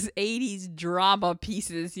of those 80s drama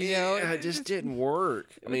pieces, you know. Yeah, it just didn't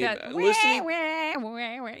work. I mean, that listening...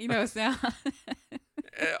 you know, sound.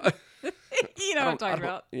 You know what I'm talking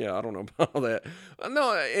about. Yeah, I don't know about all that.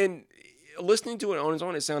 No, and listening to it on its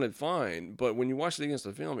own, it sounded fine. But when you watched it against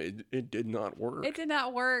the film, it did not work. It did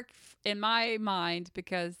not work in my mind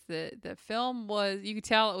because the film was, you could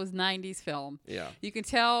tell it was 90s film. Yeah. You can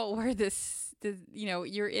tell where you know,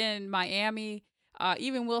 you're in Miami.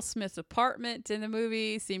 Even Will Smith's apartment in the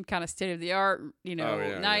movie seemed kind of state of the art, you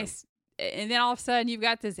know, nice. Yeah. And then all of a sudden you've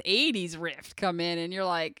got this 80s riff come in and you're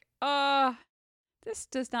like, this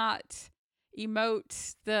does not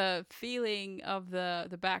emote the feeling of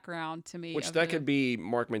the background to me. Which that could be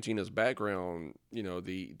Mark Mancino's background, you know,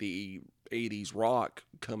 the 80s rock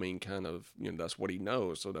coming kind of, you know, that's what he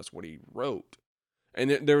knows, so that's what he wrote.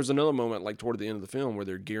 And there was another moment, like toward the end of the film, where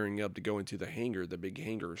they're gearing up to go into the hangar, the big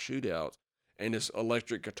hangar shootout, and this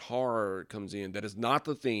electric guitar comes in that is not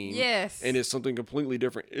the theme. Yes. And it's something completely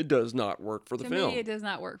different. It does not work for the film. To me, it does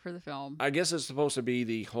not work for the film. I guess it's supposed to be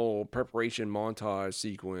the whole preparation montage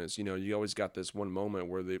sequence. You know, you always got this one moment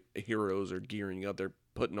where the heroes are gearing up. They're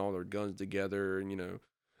putting all their guns together. And, you know,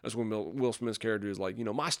 that's when Will Smith's character is like, you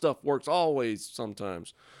know, my stuff works always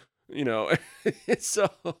sometimes. You know, so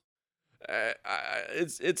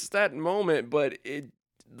it's that moment, but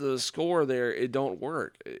the score there, it don't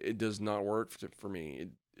work. It does not work for me.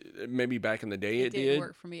 Maybe back in the day it didn't did.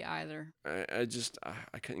 Work for me either. I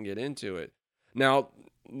couldn't get into it. Now,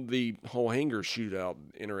 the whole hangar shootout,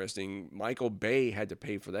 interesting. Michael Bay had to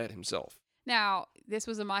pay for that himself. Now, this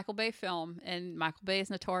was a Michael Bay film, and Michael Bay is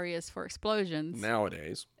notorious for explosions.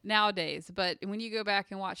 Nowadays. But when you go back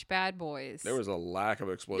and watch Bad Boys... there was a lack of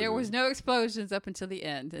explosions. There was no explosions up until the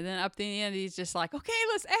end. And then up to the end, he's just like, okay,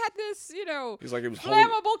 let's add this, you know, he's like, it was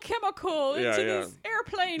flammable chemical into this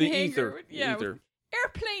airplane hangar. Ether.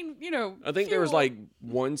 Airplane, you know, I think fuel. there was like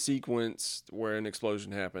one sequence where an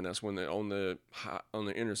explosion happened. That's when on the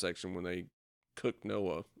intersection when they cooked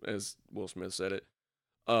Noah, as Will Smith said it.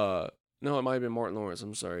 No, it might have been Martin Lawrence.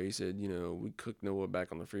 I'm sorry. He said, you know, we cooked Noah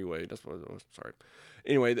back on the freeway. That's what it was. Sorry.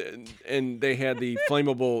 Anyway, and they had the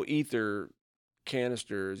flammable ether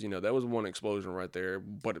canisters. You know, that was one explosion right there,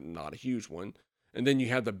 but not a huge one. And then you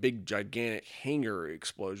had the big, gigantic hangar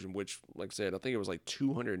explosion, which, like I said, I think it was like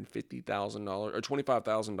 $250,000 or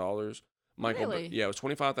 $25,000. Really? Yeah, it was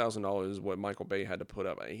 $25,000 is what Michael Bay had to put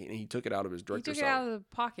up. And he took it out of his director's salary. He took it out of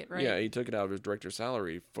the pocket, right? Yeah, he took it out of his director's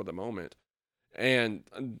salary for the moment. And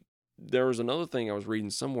there was another thing I was reading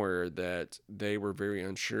somewhere that they were very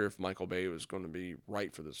unsure if Michael Bay was going to be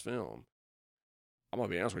right for this film. I'm going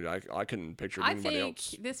to be honest with you. I couldn't picture anybody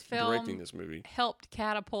else this film directing this movie. Helped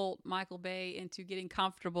catapult Michael Bay into getting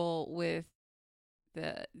comfortable with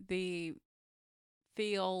the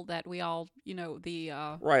feel that we all, you know,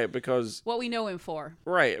 right, because what we know him for.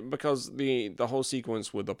 Right, because the whole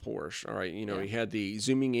sequence with the Porsche, all right, you know, yeah. He had the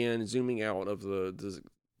zooming in, zooming out of the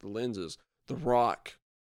lenses. The Rock,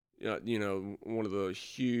 you know, one of the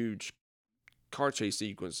huge car chase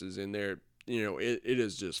sequences in there, you know, it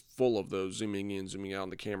is just full of those zooming in, zooming out,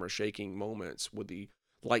 and the camera shaking moments with the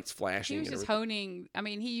lights flashing. He was just honing. I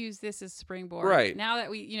mean, he used this as springboard. Right. Now that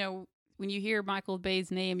we, you know, when you hear Michael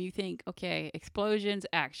Bay's name, you think, okay, explosions,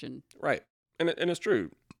 action. Right. And it's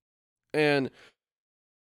true. And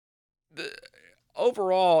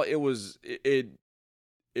overall, it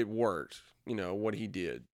worked, you know, what he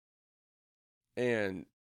did. And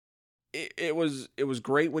it was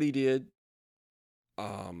great what he did.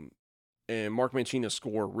 And Mark Mancino's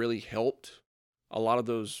score really helped a lot of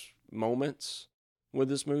those moments with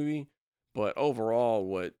this movie. But overall,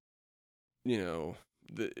 what, you know,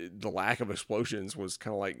 the lack of explosions was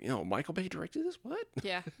kind of like, you know, Michael Bay directed this? What?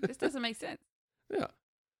 Yeah, this doesn't make sense. Yeah.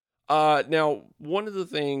 Now, one of the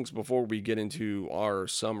things before we get into our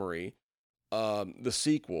summary, the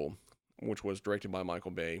sequel, which was directed by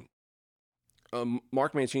Michael Bay,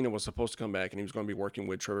 Mark Mancino was supposed to come back and he was going to be working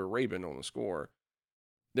with Trevor Rabin on the score.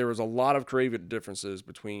 There was a lot of creative differences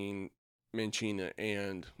between Mancino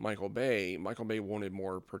and Michael Bay. Michael Bay wanted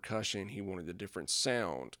more percussion. He wanted a different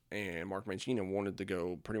sound. And Mark Mancino wanted to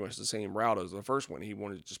go pretty much the same route as the first one. He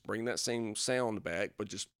wanted to just bring that same sound back, but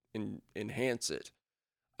just enhance it.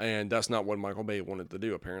 And that's not what Michael Bay wanted to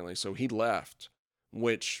do, apparently. So he left,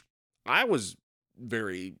 which I was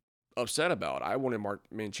very upset about. I wanted Mark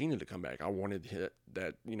Mancino to come back. I wanted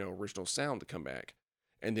that, you know, original sound to come back.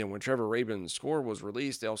 And then when Trevor Rabin's score was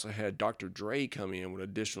released, they also had Dr. Dre come in with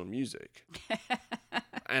additional music.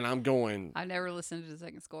 And I'm going... I never listened to the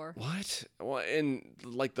second score. What? Well, and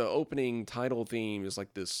like the opening title theme is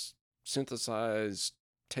like this synthesized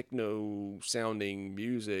techno sounding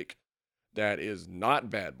music that is not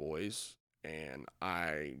Bad Boys, and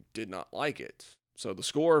I did not like it. So the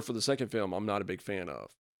score for the second film, I'm not a big fan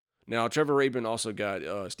of. Now, Trevor Rabin also got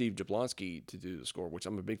Steve Jablonsky to do the score, which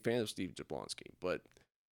I'm a big fan of Steve Jablonsky. But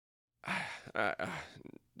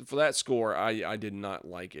for that score, I did not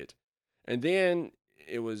like it. And then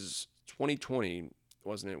it was 2020,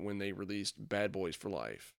 wasn't it, when they released Bad Boys for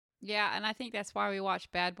Life? Yeah, and I think that's why we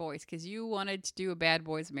watched Bad Boys, because you wanted to do a Bad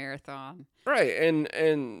Boys marathon. Right,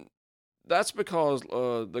 and that's because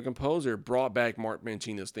the composer brought back Mark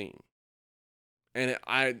Mancini's theme. And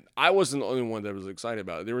I wasn't the only one that was excited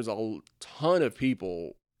about it. There was a ton of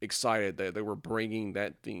people excited that they were bringing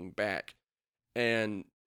that theme back. And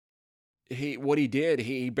what he did,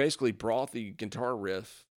 he basically brought the guitar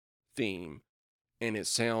riff theme, and it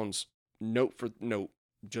sounds note for note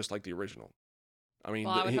just like the original. I mean,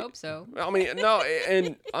 well, I would hope so. I mean, no,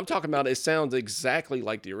 and I'm talking about it sounds exactly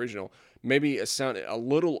like the original. Maybe it sounded a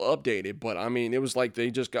little updated, but I mean, it was like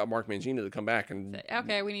they just got Mark Mancini to come back and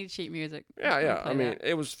okay, we need sheet music. Yeah. I mean,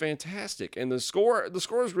 it was fantastic, and the score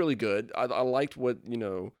is really good. I liked what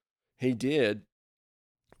he did,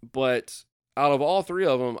 but out of all three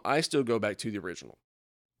of them, I still go back to the original.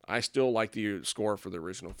 I still like the score for the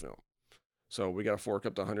original film. So we got to fork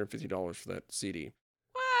up the $150 for that CD.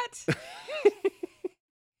 What?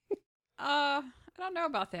 I don't know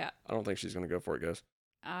about that. I don't think she's going to go for it, guys.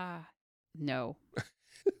 No.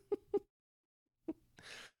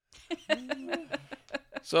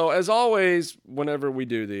 So as always, whenever we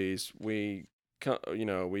do these, we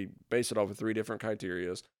base it off of three different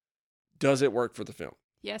criteria. Does it work for the film?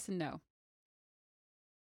 Yes and no.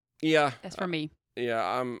 Yeah. That's for me. Yeah,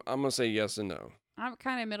 I'm going to say yes and no. I'm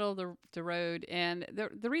kind of middle of the road, and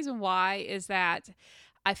the reason why is that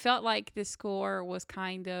I felt like the score was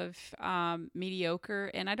kind of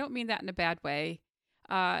mediocre, and I don't mean that in a bad way.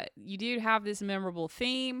 You do have this memorable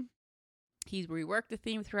theme. He's reworked the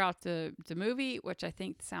theme throughout the movie, which I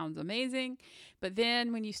think sounds amazing. But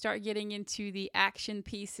then when you start getting into the action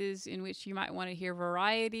pieces in which you might want to hear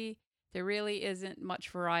variety, there really isn't much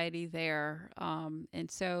variety there.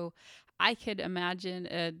 And so I could imagine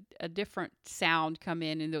a different sound come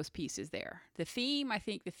in those pieces there. The theme, I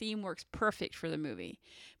think the theme works perfect for the movie.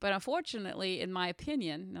 But unfortunately, in my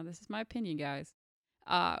opinion, now this is my opinion, guys,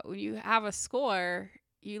 when you have a score,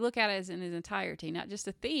 you look at it in its entirety, not just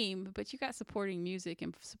a theme, but you got supporting music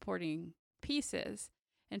and supporting pieces.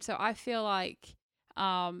 And so I feel like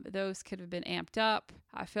those could have been amped up.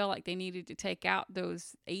 I feel like they needed to take out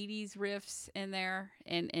those 80s riffs in there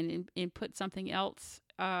and put something else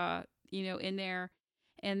in there.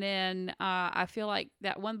 And then I feel like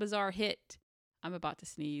that one bizarre hit, I'm about to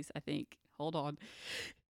sneeze, I think. Hold on.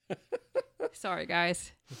 Sorry,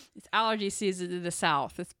 guys. It's allergy season in the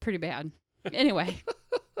South. It's pretty bad. Anyway.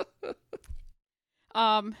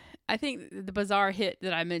 I think the bizarre hit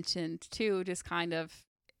that I mentioned too, just kind of,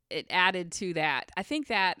 it added to that. I think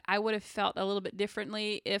that I would have felt a little bit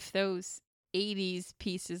differently if those 80s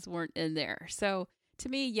pieces weren't in there. So to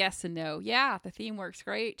me, yes and no. Yeah, the theme works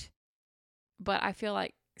great, but I feel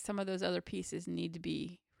like some of those other pieces need to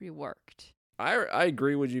be reworked. I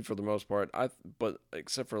agree with you for the most part. But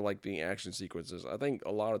except for like the action sequences, I think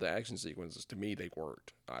a lot of the action sequences to me they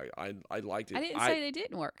worked. I liked it. I didn't say they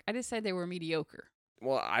didn't work. I just said they were mediocre.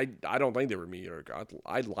 Well, I don't think they were mediocre.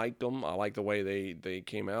 I liked them. I liked the way they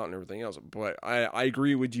came out and everything else. But I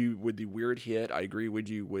agree with you with the weird hit. I agree with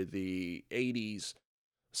you with the 80s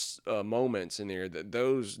moments in there. That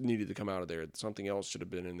those needed to come out of there. Something else should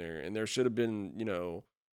have been in there, and there should have been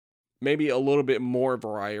maybe a little bit more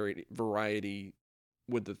variety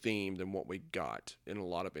with the theme than what we got in a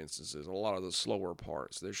lot of instances. A lot of the slower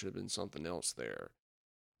parts, there should have been something else there.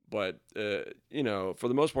 But, for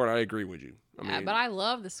the most part, I agree with you. But I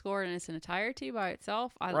love the score in its entirety by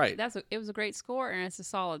itself. Right. It was a great score, and it's a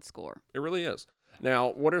solid score. It really is.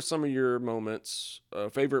 Now, what are some of your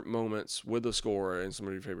favorite moments with the score and some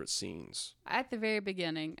of your favorite scenes? At the very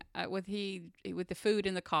beginning, with the food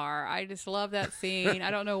in the car, I just love that scene.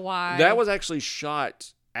 I don't know why. That was actually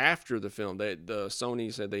shot after the film. The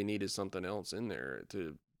Sony said they needed something else in there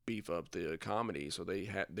to beef up the comedy, so they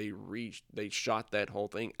shot that whole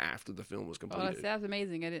thing after the film was completed. Oh, that's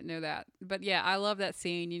amazing. I didn't know that. But yeah, I love that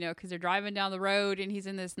scene, because they're driving down the road and he's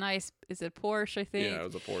in this nice, is it a Porsche, I think? Yeah, it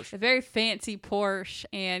was a Porsche. A very fancy Porsche,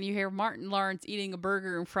 and you hear Martin Lawrence eating a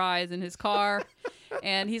burger and fries in his car.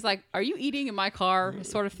 And he's like, "Are you eating in my car?"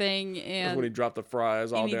 sort of thing. And that's when he dropped the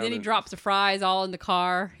fries all down. Then he drops the fries all in the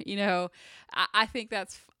car. I think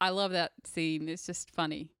I love that scene. It's just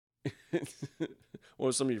funny. What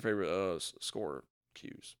were some of your favorite score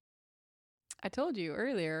cues? I told you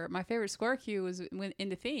earlier, my favorite score cue was when in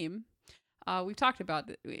the theme. We've talked about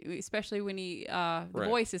it, especially when the Right.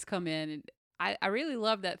 voices come in. And I really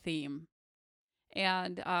love that theme.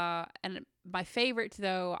 And my favorite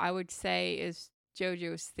though, I would say, is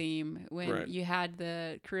JoJo's theme when Right. you had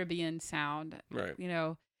the Caribbean sound. Right. You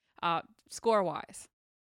know, score wise.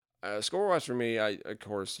 Score-wise for me, of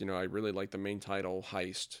course, I really like the main title,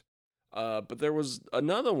 Heist. But there was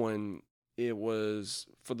another one. It was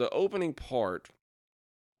for the opening part,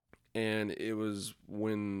 and it was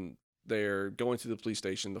when they're going to the police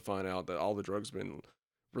station to find out that all the drugs have been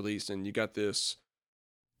released, and you got this.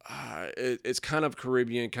 It's kind of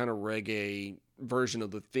Caribbean, kind of reggae version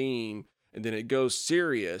of the theme, and then it goes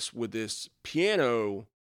serious with this piano,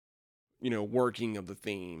 working of the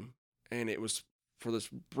theme, and it was for this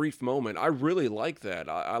brief moment. I really liked that.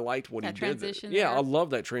 I liked what That he did. transition Yeah, there? I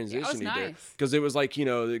love that Yeah, transition that was he did nice. because it was like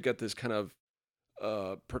they got this kind of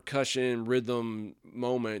percussion rhythm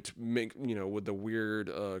moment, with the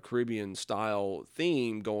weird Caribbean style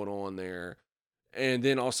theme going on there. And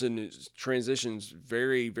then all of a sudden it transitions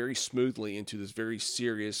very, very smoothly into this very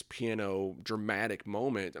serious piano dramatic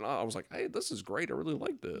moment. And I was like, hey, this is great. I really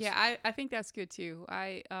like this. Yeah, I think that's good too.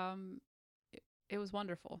 It was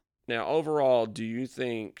wonderful. Now, overall, do you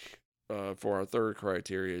think, for our third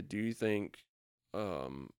criteria, do you think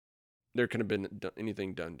there could have been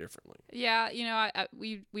anything done differently? Yeah,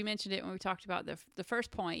 we mentioned it when we talked about the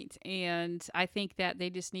first point, and I think that they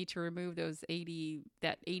just need to remove those 80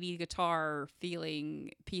 guitar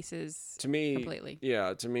feeling pieces To me, completely.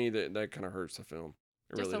 Yeah, to me that kind of hurts the film.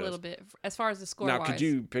 It Just really a little does. bit as far as the score Now, wise. could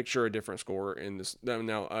you picture a different score in this?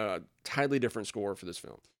 Now, a totally different score for this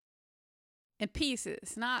film. And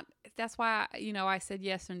pieces, not that's why I said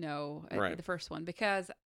yes or no at Right. the first one,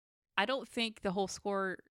 because I don't think the whole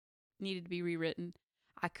score needed to be rewritten.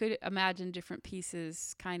 I could imagine different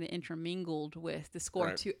pieces kind of intermingled with the score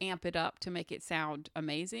Right. to amp it up, to make it sound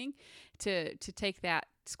amazing, to take that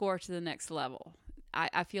score to the next level.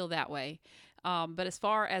 I feel that way. But as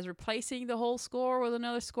far as replacing the whole score with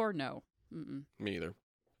another score, no. Mm-mm. Me either.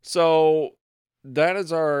 So that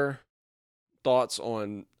is our thoughts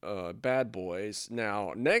on Bad Boys.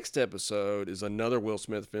 Now, next episode is another Will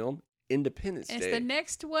Smith film, Independence It's Day. the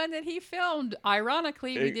next one that he filmed.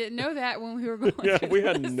 Ironically, we didn't know that when we were going Yeah, through we the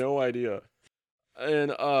had list. no idea.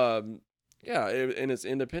 And and it's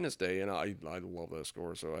Independence Day, and I love that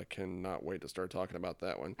score, so I cannot wait to start talking about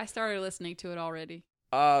that one. I started listening to it already.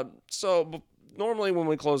 Normally when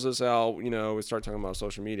we close this out, we start talking about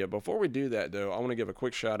social media. Before we do that, though, I want to give a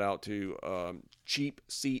quick shout out to Cheap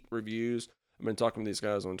Seat Reviews. I've been talking to these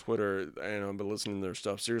guys on Twitter, and I've been listening to their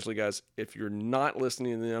stuff. Seriously, guys, if you're not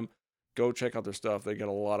listening to them, go check out their stuff. They got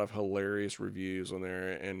a lot of hilarious reviews on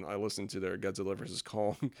there, and I listened to their Godzilla vs.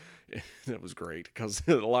 Kong. That was great because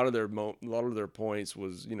a lot of their points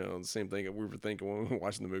was the same thing that we were thinking when we were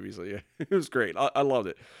watching the movie. So yeah, it was great. I loved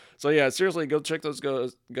it. So yeah, seriously, go check those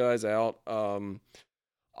guys out.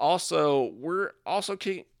 Also, we're also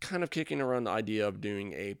kind of kicking around the idea of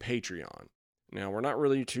doing a Patreon. Now, we're not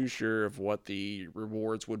really too sure of what the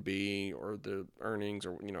rewards would be or the earnings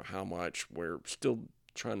or how much. We're still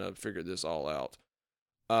trying to figure this all out.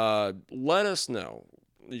 Let us know.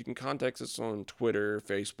 You can contact us on Twitter,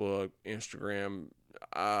 Facebook, Instagram.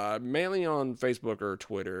 Mainly on Facebook or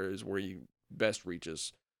Twitter is where you best reach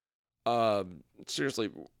us.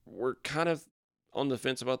 Seriously, we're kind of on the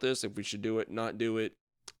fence about this, if we should do it, not do it.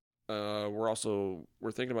 We're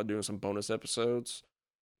thinking about doing some bonus episodes.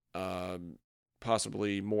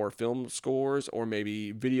 Possibly more film scores, or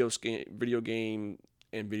maybe video game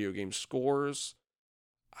scores.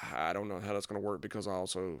 I don't know how that's going to work because I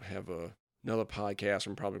also have another podcast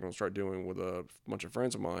I'm probably going to start doing with a bunch of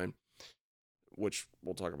friends of mine, which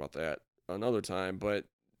we'll talk about that another time. But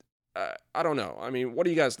I don't know. I mean, what do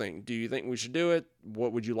you guys think? Do you think we should do it?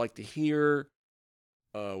 What would you like to hear?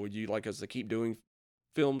 Would you like us to keep doing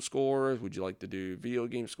film scores? Would you like to do video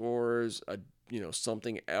game scores?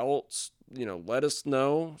 Something else? Let us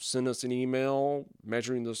know. Send us an email,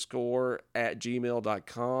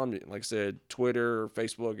 measuringthescore@gmail.com. Like I said, Twitter,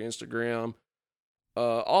 Facebook, Instagram.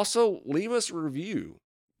 Also, leave us a review.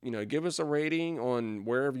 Give us a rating on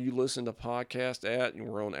wherever you listen to podcasts at.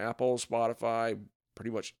 We're on Apple, Spotify,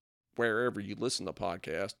 pretty much wherever you listen to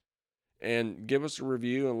podcasts. And give us a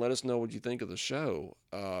review and let us know what you think of the show.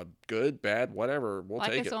 Good, bad, whatever. We'll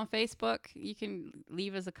take it. Like us on Facebook. You can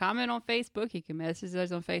leave us a comment on Facebook. You can message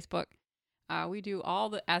us on Facebook. We do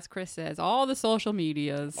as Chris says, all the social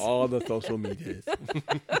medias. All the social medias.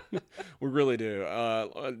 We really do.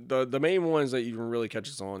 The main ones that you can really catch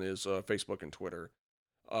us on is Facebook and Twitter.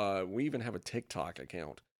 We even have a TikTok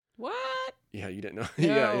account. What? Yeah, you didn't know.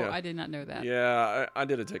 No, Yeah. I did not know that. Yeah, I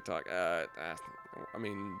did a TikTok. I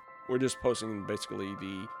mean, we're just posting basically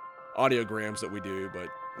the audiograms that we do, but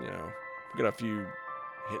we got a few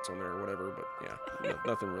hits on there or whatever. But yeah,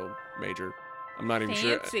 nothing real major. I'm not even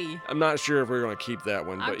sure. Fancy. I'm not sure if we're going to keep that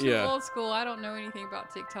one, I'm but too yeah. old school. I don't know anything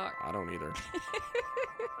about TikTok. I don't either.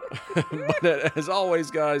 But as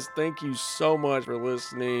always, guys, thank you so much for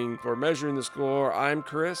listening. For Measuring the Score, I'm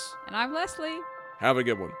Chris. And I'm Leslie. Have a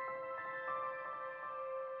good one.